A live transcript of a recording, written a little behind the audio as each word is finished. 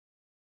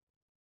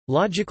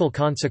Logical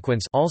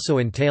consequence, also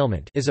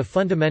entailment, is a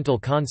fundamental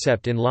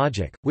concept in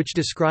logic, which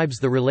describes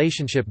the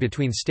relationship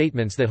between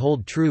statements that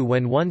hold true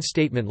when one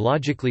statement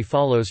logically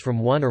follows from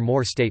one or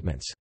more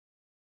statements.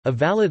 A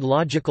valid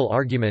logical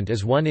argument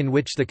is one in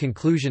which the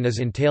conclusion is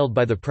entailed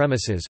by the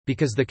premises,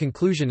 because the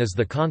conclusion is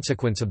the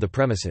consequence of the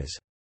premises.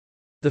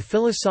 The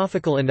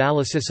philosophical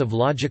analysis of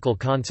logical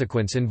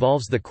consequence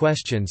involves the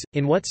questions,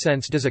 in what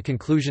sense does a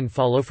conclusion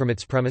follow from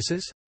its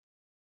premises?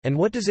 And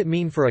what does it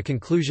mean for a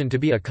conclusion to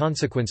be a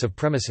consequence of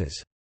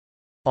premises?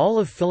 All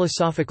of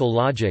philosophical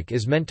logic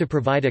is meant to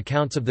provide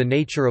accounts of the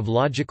nature of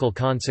logical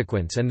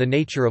consequence and the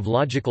nature of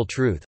logical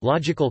truth.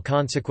 Logical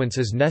consequence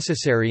is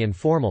necessary and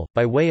formal,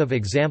 by way of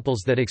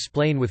examples that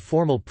explain with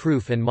formal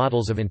proof and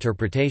models of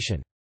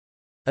interpretation.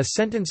 A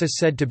sentence is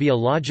said to be a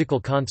logical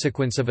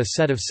consequence of a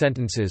set of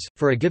sentences,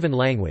 for a given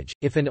language,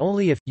 if and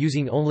only if,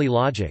 using only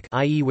logic,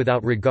 i.e.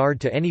 without regard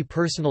to any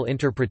personal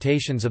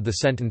interpretations of the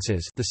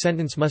sentences, the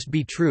sentence must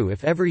be true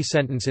if every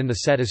sentence in the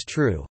set is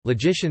true.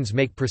 Logicians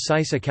make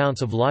precise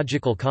accounts of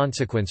logical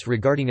consequence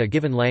regarding a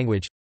given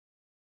language.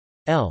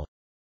 L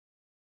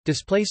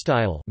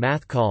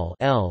math call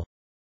L,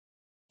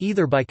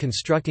 either by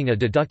constructing a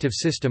deductive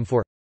system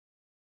for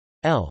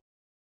L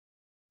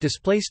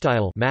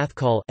math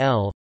call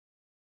L,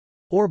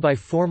 or by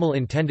formal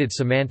intended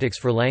semantics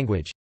for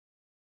language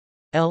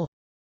L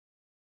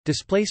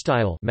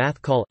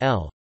math call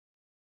L.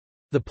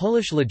 The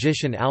Polish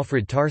logician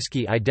Alfred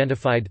Tarski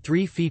identified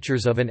three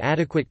features of an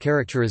adequate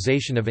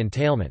characterization of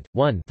entailment.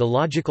 1. The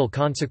logical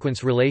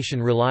consequence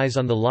relation relies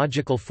on the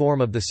logical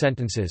form of the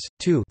sentences.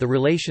 2. The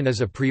relation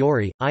is a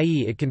priori,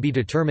 i.e. it can be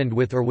determined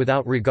with or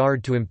without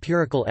regard to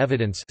empirical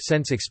evidence,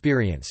 sense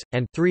experience.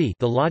 And 3.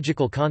 The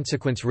logical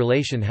consequence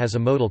relation has a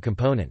modal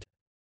component.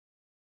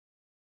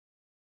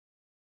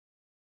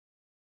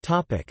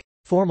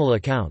 Formal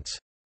accounts.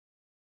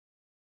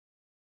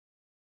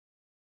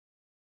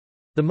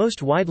 The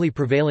most widely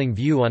prevailing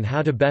view on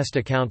how to best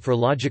account for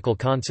logical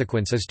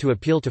consequence is to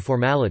appeal to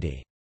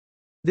formality.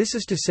 This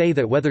is to say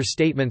that whether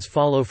statements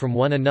follow from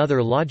one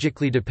another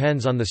logically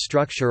depends on the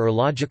structure or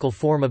logical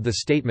form of the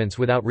statements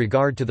without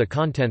regard to the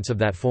contents of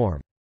that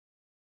form.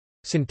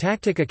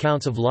 Syntactic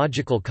accounts of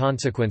logical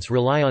consequence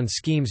rely on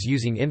schemes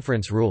using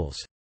inference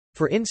rules.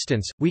 For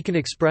instance, we can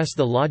express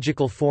the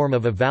logical form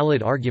of a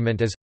valid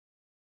argument as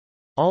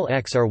all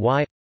x are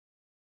y,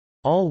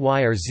 all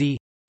y are z,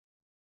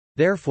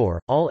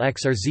 therefore, all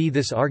x are z.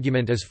 This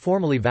argument is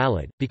formally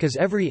valid, because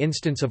every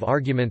instance of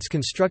arguments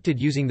constructed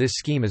using this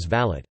scheme is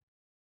valid.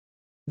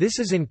 This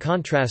is in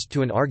contrast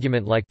to an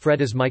argument like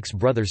Fred is Mike's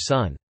brother's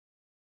son.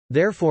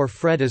 Therefore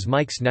Fred is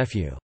Mike's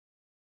nephew.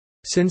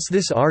 Since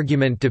this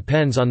argument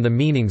depends on the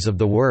meanings of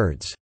the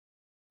words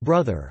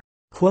brother,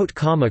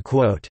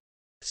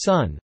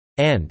 son,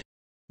 and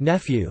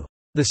nephew,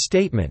 the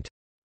statement,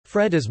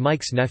 Fred is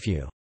Mike's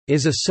nephew,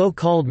 is a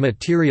so-called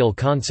material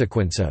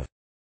consequence of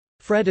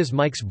Fred is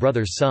Mike's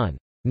brother's son,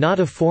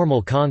 not a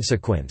formal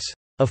consequence.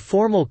 A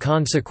formal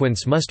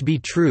consequence must be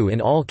true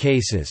in all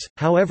cases,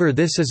 however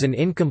this is an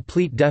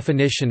incomplete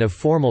definition of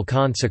formal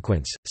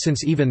consequence,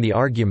 since even the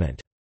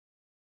argument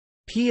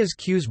P is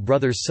Q's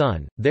brother's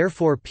son,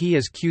 therefore P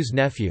is Q's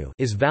nephew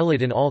is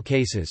valid in all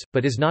cases,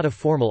 but is not a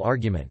formal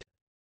argument.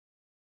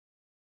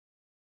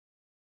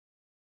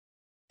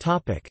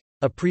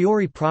 A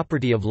priori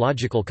property of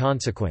logical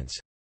consequence.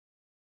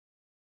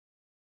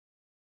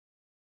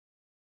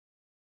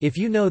 If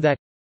you know that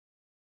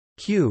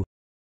Q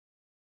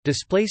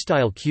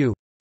Q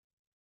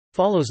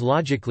follows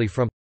logically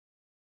from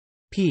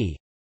P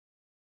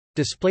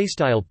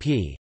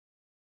P,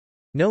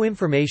 no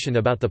information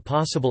about the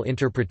possible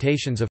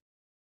interpretations of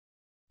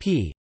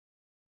P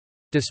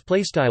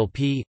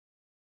P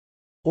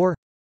or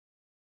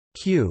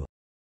Q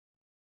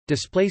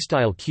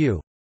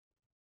Q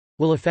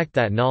will affect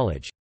that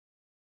knowledge.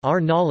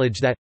 Our knowledge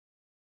that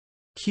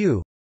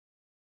Q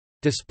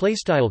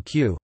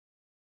Q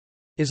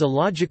is a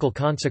logical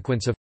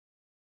consequence of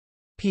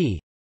P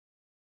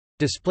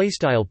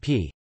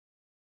P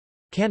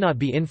cannot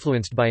be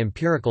influenced by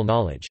empirical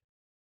knowledge.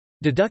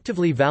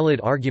 Deductively valid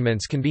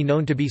arguments can be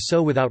known to be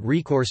so without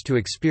recourse to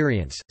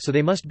experience, so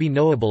they must be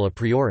knowable a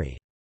priori.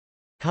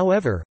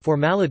 However,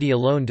 formality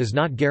alone does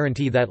not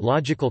guarantee that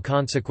logical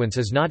consequence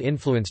is not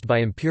influenced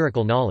by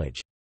empirical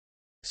knowledge.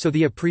 So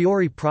the a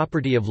priori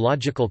property of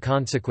logical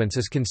consequence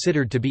is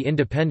considered to be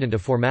independent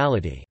of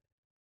formality.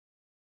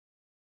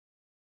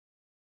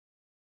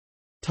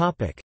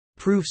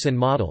 Proofs and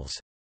models.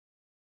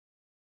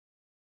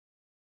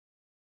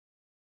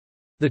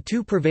 The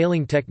two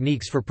prevailing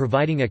techniques for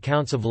providing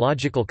accounts of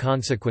logical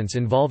consequence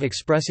involve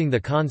expressing the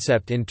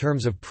concept in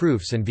terms of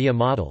proofs and via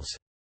models.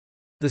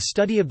 The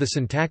study of the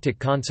syntactic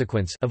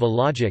consequence of a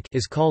logic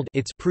is called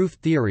its proof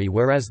theory,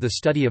 whereas the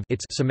study of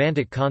its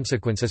semantic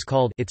consequence is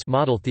called its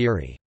model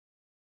theory.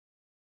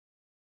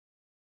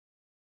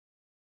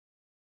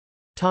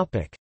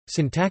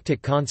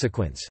 Syntactic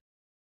consequence.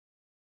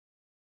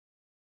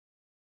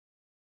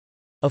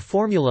 A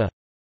formula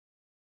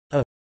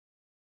a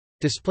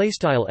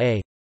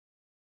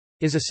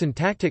is a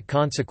syntactic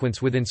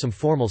consequence within some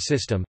formal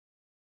system.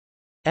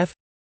 F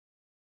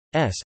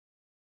s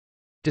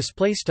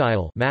display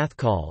style math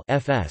call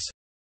fs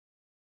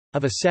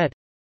of a set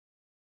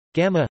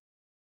gamma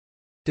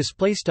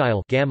display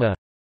style gamma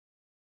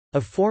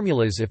of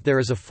formulas if there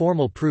is a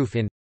formal proof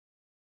in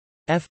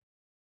f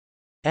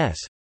s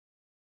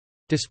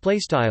display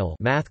style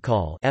math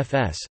call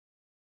fs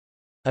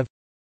of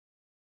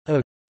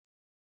a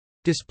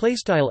display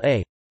style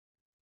a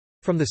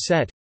from the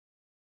set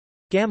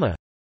gamma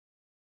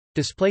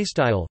display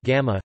style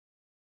gamma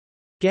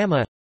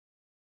gamma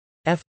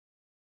f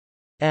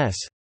s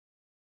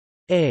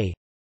a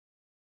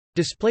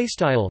display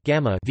style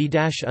gamma v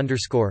dash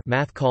underscore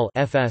math call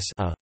fs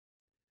a.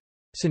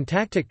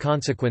 Syntactic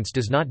consequence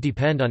does not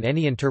depend on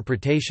any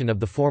interpretation of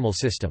the formal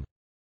system.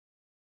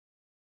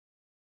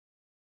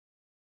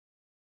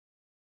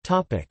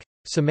 Topic: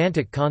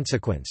 Semantic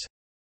consequence.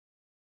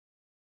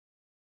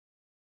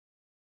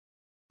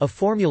 A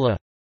formula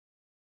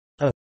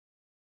a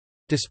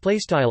display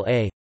style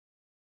a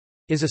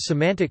is a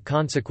semantic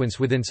consequence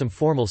within some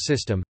formal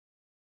system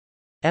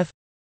f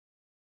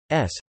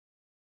s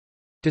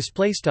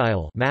display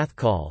style math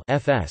call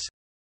fs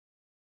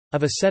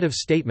of a set of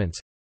statements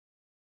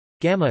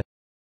gamma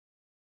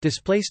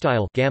display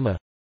style gamma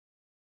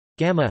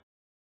gamma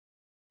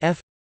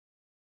f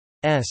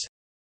s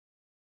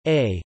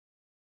a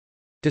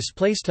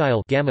display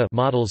style gamma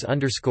models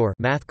underscore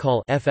math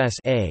call fs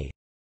a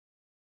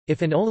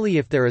if and only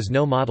if there is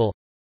no model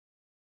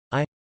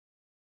I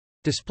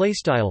display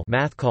style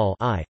math call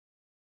I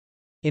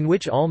in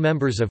which all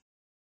members of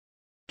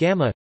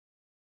gamma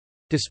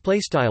display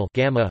style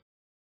gamma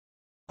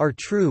are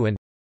true and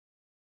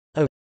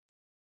a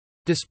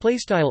display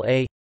style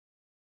a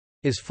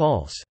is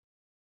false,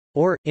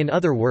 or in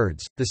other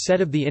words the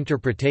set of the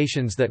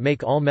interpretations that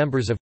make all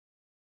members of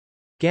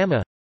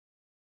gamma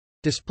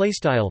display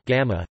style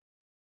gamma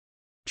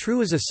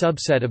true is a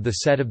subset of the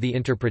set of the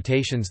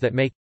interpretations that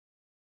make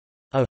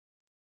a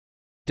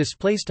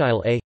display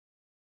style a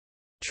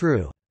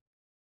true.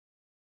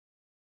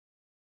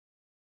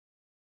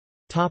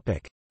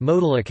 Topic: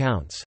 Modal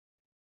accounts.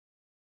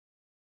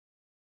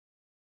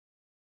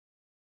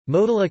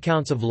 Modal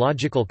accounts of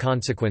logical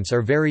consequence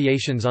are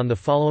variations on the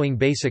following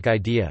basic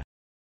idea: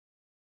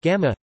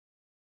 gamma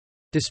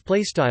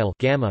display style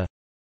gamma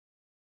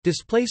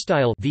display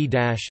style v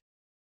dash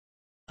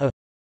a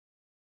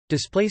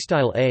display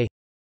style a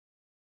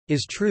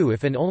is true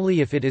if and only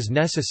if it is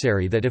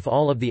necessary that if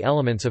all of the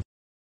elements of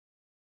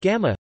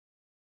gamma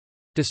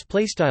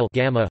display style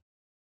gamma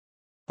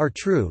are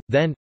true,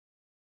 then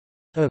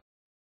a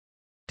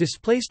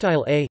display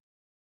style a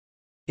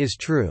is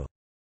true.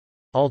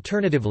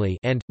 Alternatively,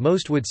 and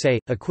most would say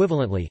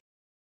equivalently,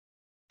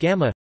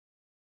 gamma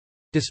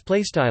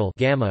display style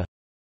gamma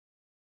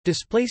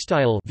display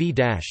style v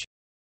dash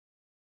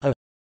a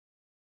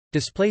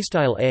display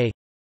style a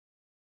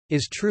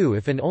is true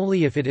if and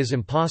only if it is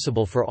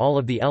impossible for all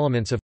of the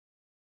elements of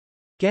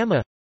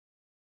gamma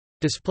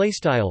display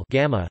style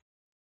gamma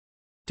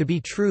to be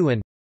true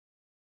and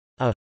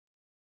a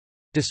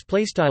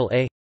display style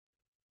a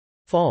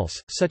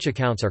false. Such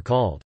accounts are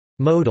called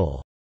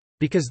modal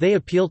because they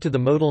appeal to the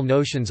modal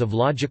notions of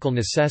logical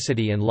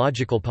necessity and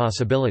logical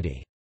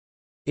possibility.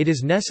 It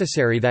is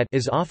necessary that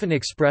is often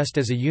expressed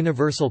as a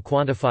universal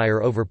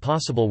quantifier over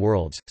possible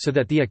worlds, so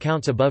that the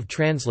accounts above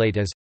translate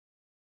as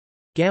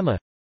gamma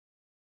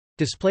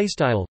display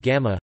style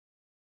gamma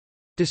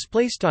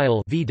display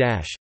style v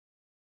dash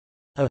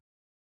a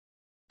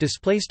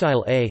display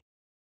style a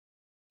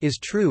is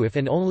true if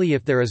and only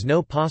if there is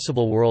no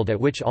possible world at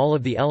which all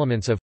of the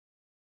elements of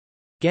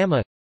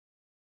gamma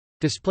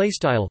display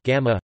style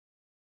gamma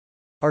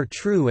are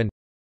true and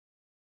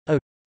a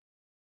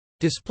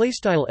display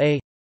style a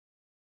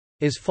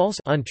is false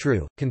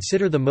untrue.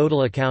 Consider the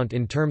modal account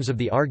in terms of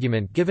the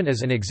argument given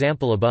as an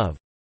example above.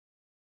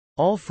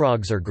 All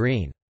frogs are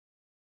green.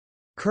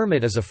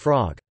 Kermit is a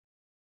frog.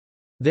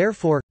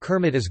 Therefore,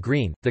 Kermit is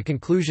green. The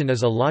conclusion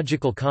is a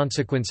logical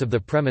consequence of the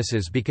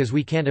premises because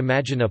we can't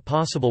imagine a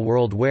possible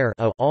world where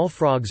a all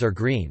frogs are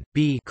green,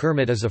 b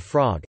Kermit is a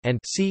frog, and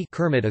c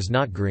Kermit is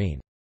not green.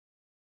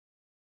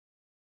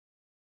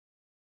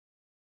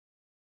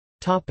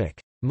 Topic: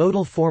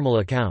 Modal formal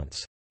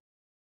accounts.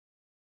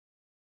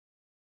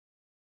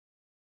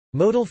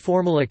 Modal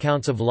formal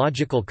accounts of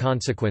logical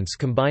consequence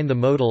combine the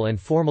modal and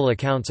formal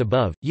accounts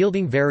above,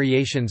 yielding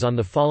variations on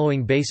the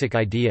following basic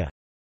idea: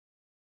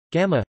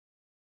 gamma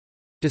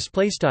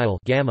display style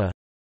gamma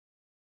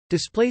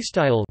display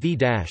style v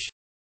dash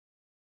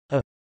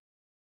a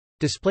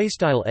display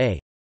style a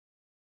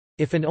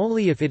if and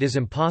only if it is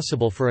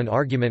impossible for an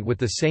argument with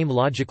the same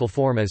logical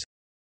form as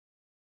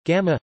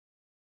gamma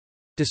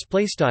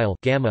display style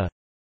gamma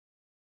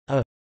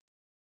a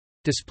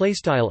display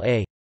style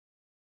a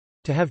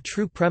to have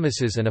true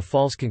premises and a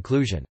false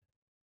conclusion.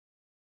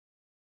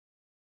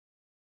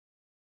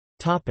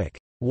 Topic: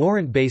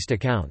 Warrant-based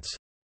accounts.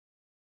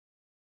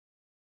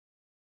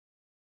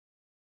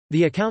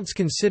 The accounts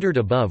considered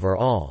above are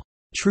all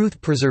truth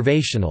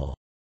preservational,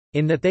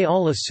 in that they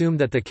all assume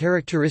that the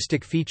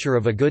characteristic feature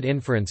of a good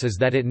inference is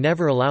that it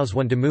never allows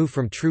one to move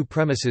from true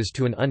premises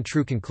to an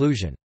untrue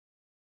conclusion.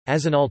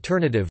 As an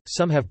alternative,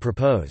 some have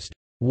proposed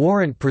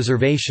warrant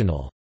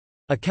preservational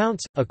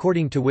accounts,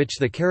 according to which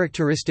the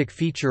characteristic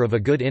feature of a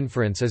good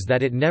inference is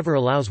that it never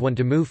allows one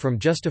to move from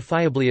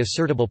justifiably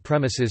assertable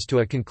premises to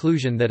a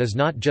conclusion that is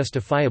not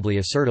justifiably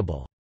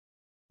assertable.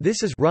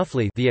 This is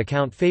roughly the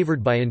account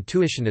favored by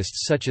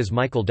intuitionists such as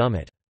Michael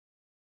Dummett.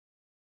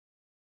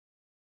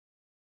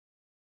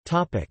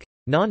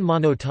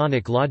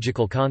 Non-monotonic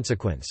logical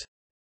consequence.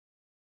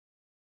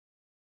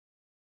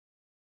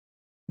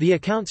 The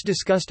accounts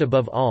discussed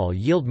above all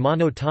yield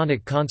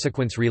monotonic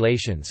consequence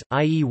relations,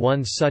 i.e.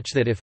 ones such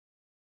that if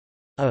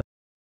a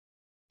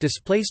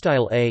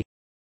 (a)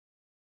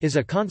 is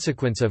a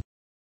consequence of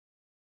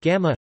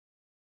gamma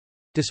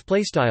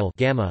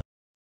 (gamma),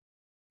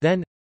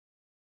 then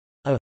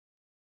a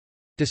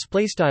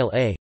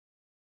 (a)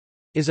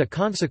 is a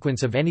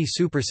consequence of any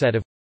superset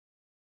of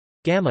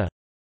gamma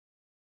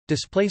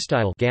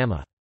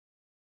 (gamma).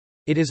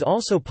 It is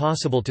also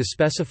possible to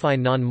specify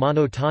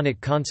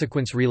non-monotonic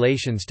consequence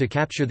relations to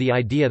capture the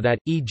idea that,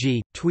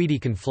 e.g., Tweety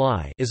can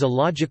fly is a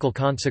logical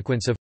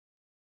consequence of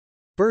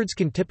birds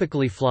can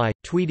typically fly,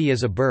 Tweety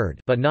is a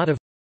bird but not of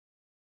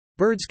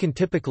birds can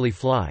typically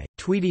fly,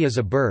 Tweety is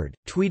a bird,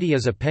 Tweety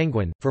is a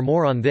penguin. For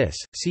more on this,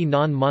 see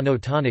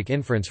non-monotonic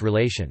inference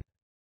relation.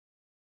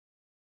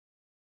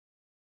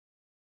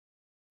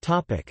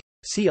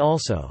 See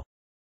also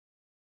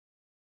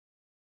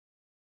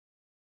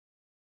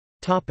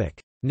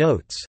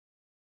Notes.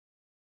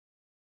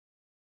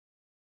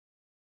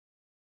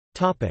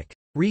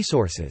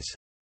 Resources.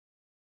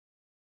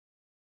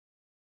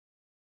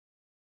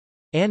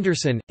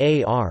 Anderson,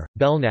 A. R.,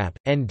 Belknap,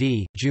 N.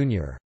 D.,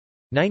 Jr.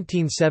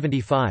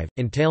 1975,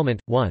 Entailment,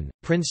 1,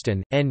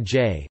 Princeton, N.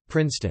 J.,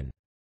 Princeton.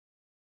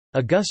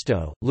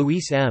 Augusto,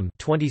 Luis M.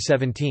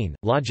 2017,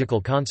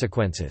 Logical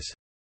Consequences.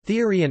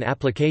 Theory and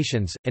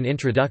Applications, An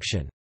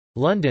Introduction.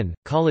 London,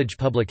 College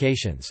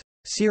Publications.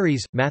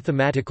 Series,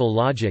 Mathematical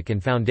Logic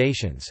and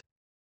Foundations.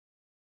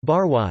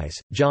 Barwise,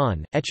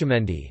 John,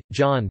 Etchemendy,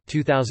 John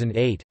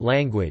 2008,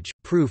 Language,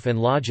 Proof and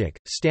Logic,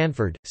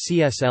 Stanford,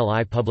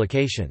 CSLI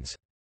Publications.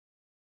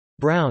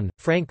 Brown,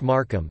 Frank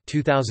Markham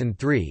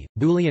 2003,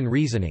 Boolean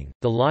Reasoning,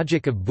 The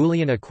Logic of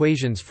Boolean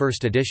Equations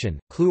 1st edition,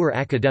 Kluwer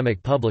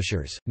Academic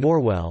Publishers,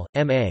 Norwell,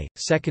 M.A.,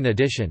 2nd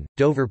edition,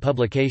 Dover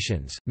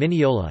Publications,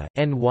 Mineola,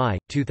 N.Y.,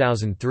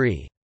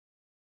 2003.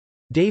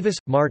 Davis,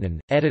 Martin,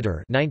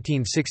 editor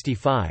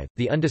 1965,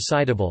 The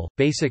Undecidable,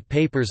 Basic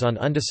Papers on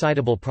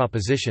Undecidable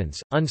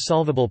Propositions,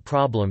 Unsolvable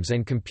Problems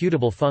and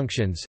Computable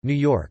Functions, New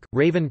York,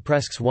 Raven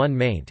Press 1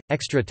 maint,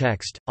 extra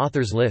text,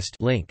 authors list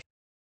link.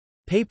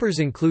 Papers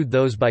include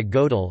those by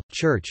Gödel,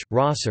 Church,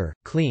 Rosser,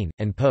 Klein,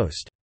 and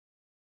Post.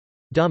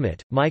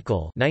 Dummett,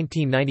 Michael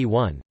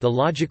 1991, The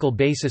Logical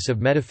Basis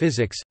of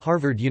Metaphysics,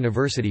 Harvard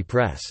University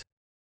Press.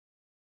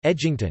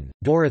 Edgington,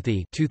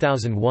 Dorothy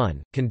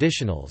 2001,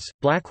 Conditionals,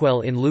 Blackwell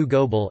in Lou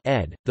Goebel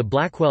ed., The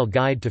Blackwell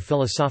Guide to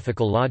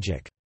Philosophical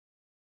Logic.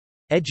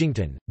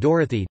 Edgington,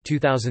 Dorothy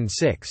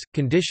 2006,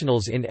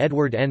 Conditionals in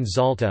Edward N.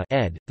 Zalta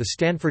ed., The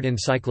Stanford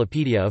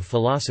Encyclopedia of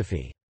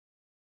Philosophy.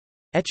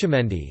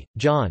 Etchemendy,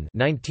 John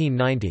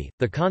 1990,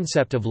 The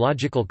Concept of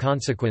Logical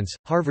Consequence,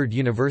 Harvard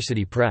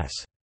University Press.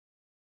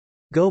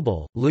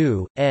 Goebel,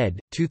 Lou, ed.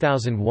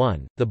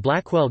 2001, The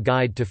Blackwell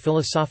Guide to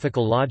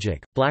Philosophical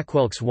Logic,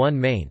 Blackwell's 1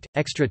 maint,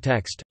 extra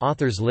text,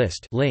 authors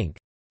list link.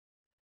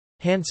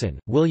 Hansen,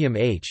 William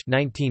H.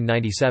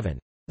 1997.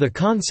 The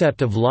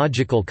Concept of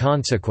Logical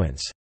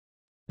Consequence.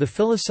 The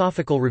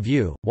Philosophical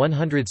Review,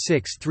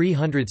 106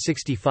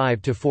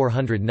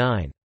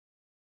 365–409.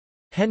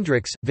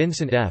 Hendricks,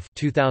 Vincent F.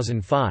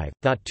 2005,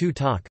 Thought to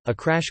Talk, A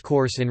Crash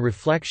Course in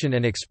Reflection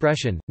and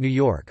Expression, New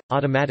York,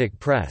 Automatic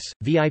Press,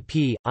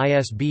 VIP,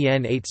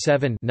 ISBN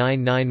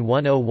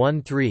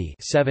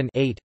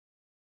 87-991013-7-8.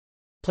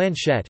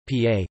 Planchette,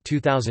 P.A.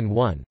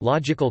 2001,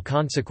 Logical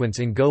Consequence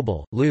in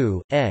Goebel,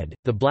 Lou, ed.,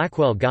 The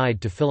Blackwell Guide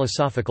to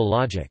Philosophical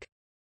Logic.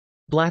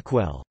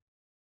 Blackwell.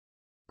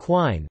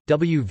 Quine,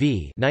 W.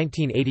 V.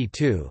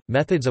 1982,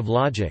 Methods of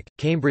Logic,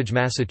 Cambridge,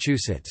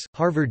 Massachusetts,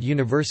 Harvard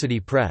University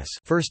Press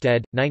 1st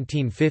ed.,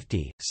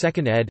 1950,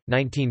 2nd ed.,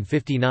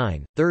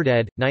 1959, 3rd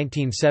ed.,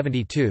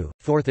 1972,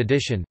 4th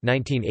edition,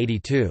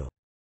 1982.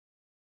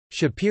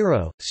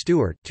 Shapiro,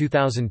 Stuart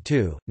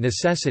 2002,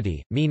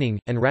 Necessity, Meaning,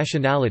 and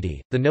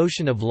Rationality, The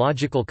Notion of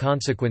Logical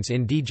Consequence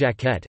in D.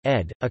 Jacquet,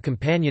 ed., A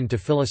Companion to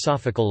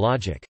Philosophical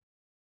Logic.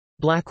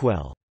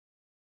 Blackwell.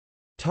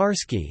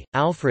 Tarski,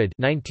 Alfred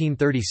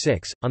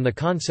 1936, On the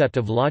Concept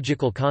of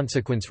Logical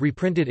Consequence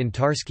reprinted in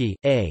Tarski,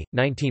 A.,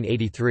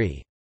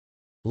 1983.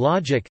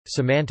 Logic,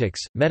 Semantics,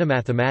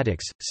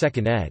 Metamathematics,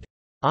 2nd ed.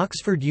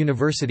 Oxford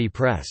University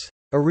Press.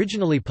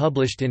 Originally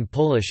published in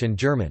Polish and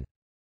German.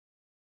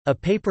 A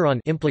paper on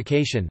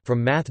implication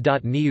from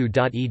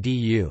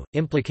math.niu.edu,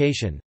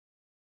 implication.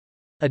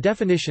 A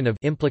definition of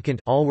implicant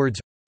Allwords.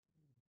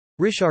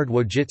 Ryszard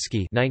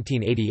Wojcicki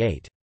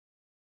 1988.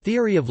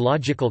 Theory of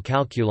Logical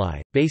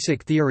Calculi,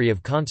 Basic Theory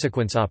of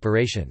Consequence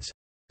Operations.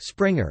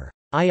 Springer.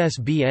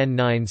 ISBN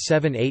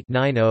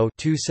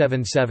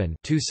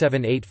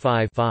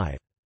 978-90-277-2785-5.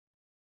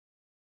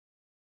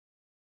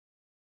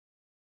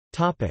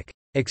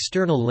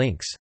 External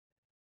links.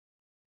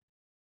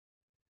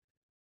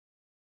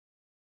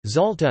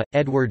 Zalta,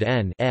 Edward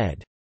N.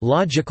 ed.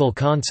 Logical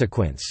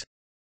Consequence.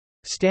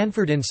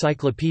 Stanford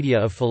Encyclopedia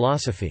of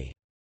Philosophy.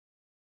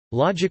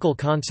 Logical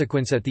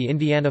Consequence at the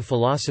Indiana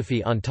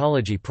Philosophy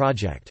Ontology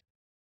Project.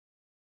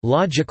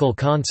 Logical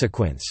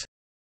Consequence.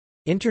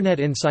 Internet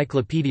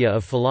Encyclopedia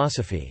of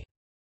Philosophy.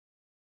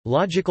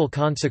 Logical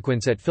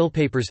Consequence at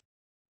Philpapers.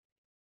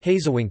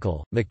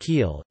 Hazewinkel,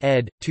 McKeel,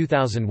 ed.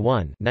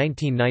 2001,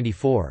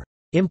 1994.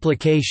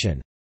 Implication.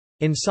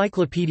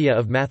 Encyclopedia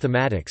of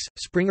Mathematics,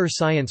 Springer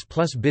Science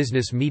Plus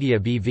Business Media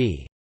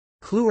BV.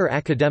 Kluwer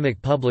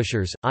Academic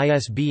Publishers,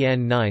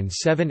 ISBN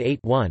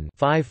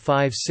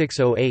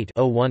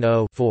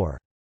 978-1-55608-010-4.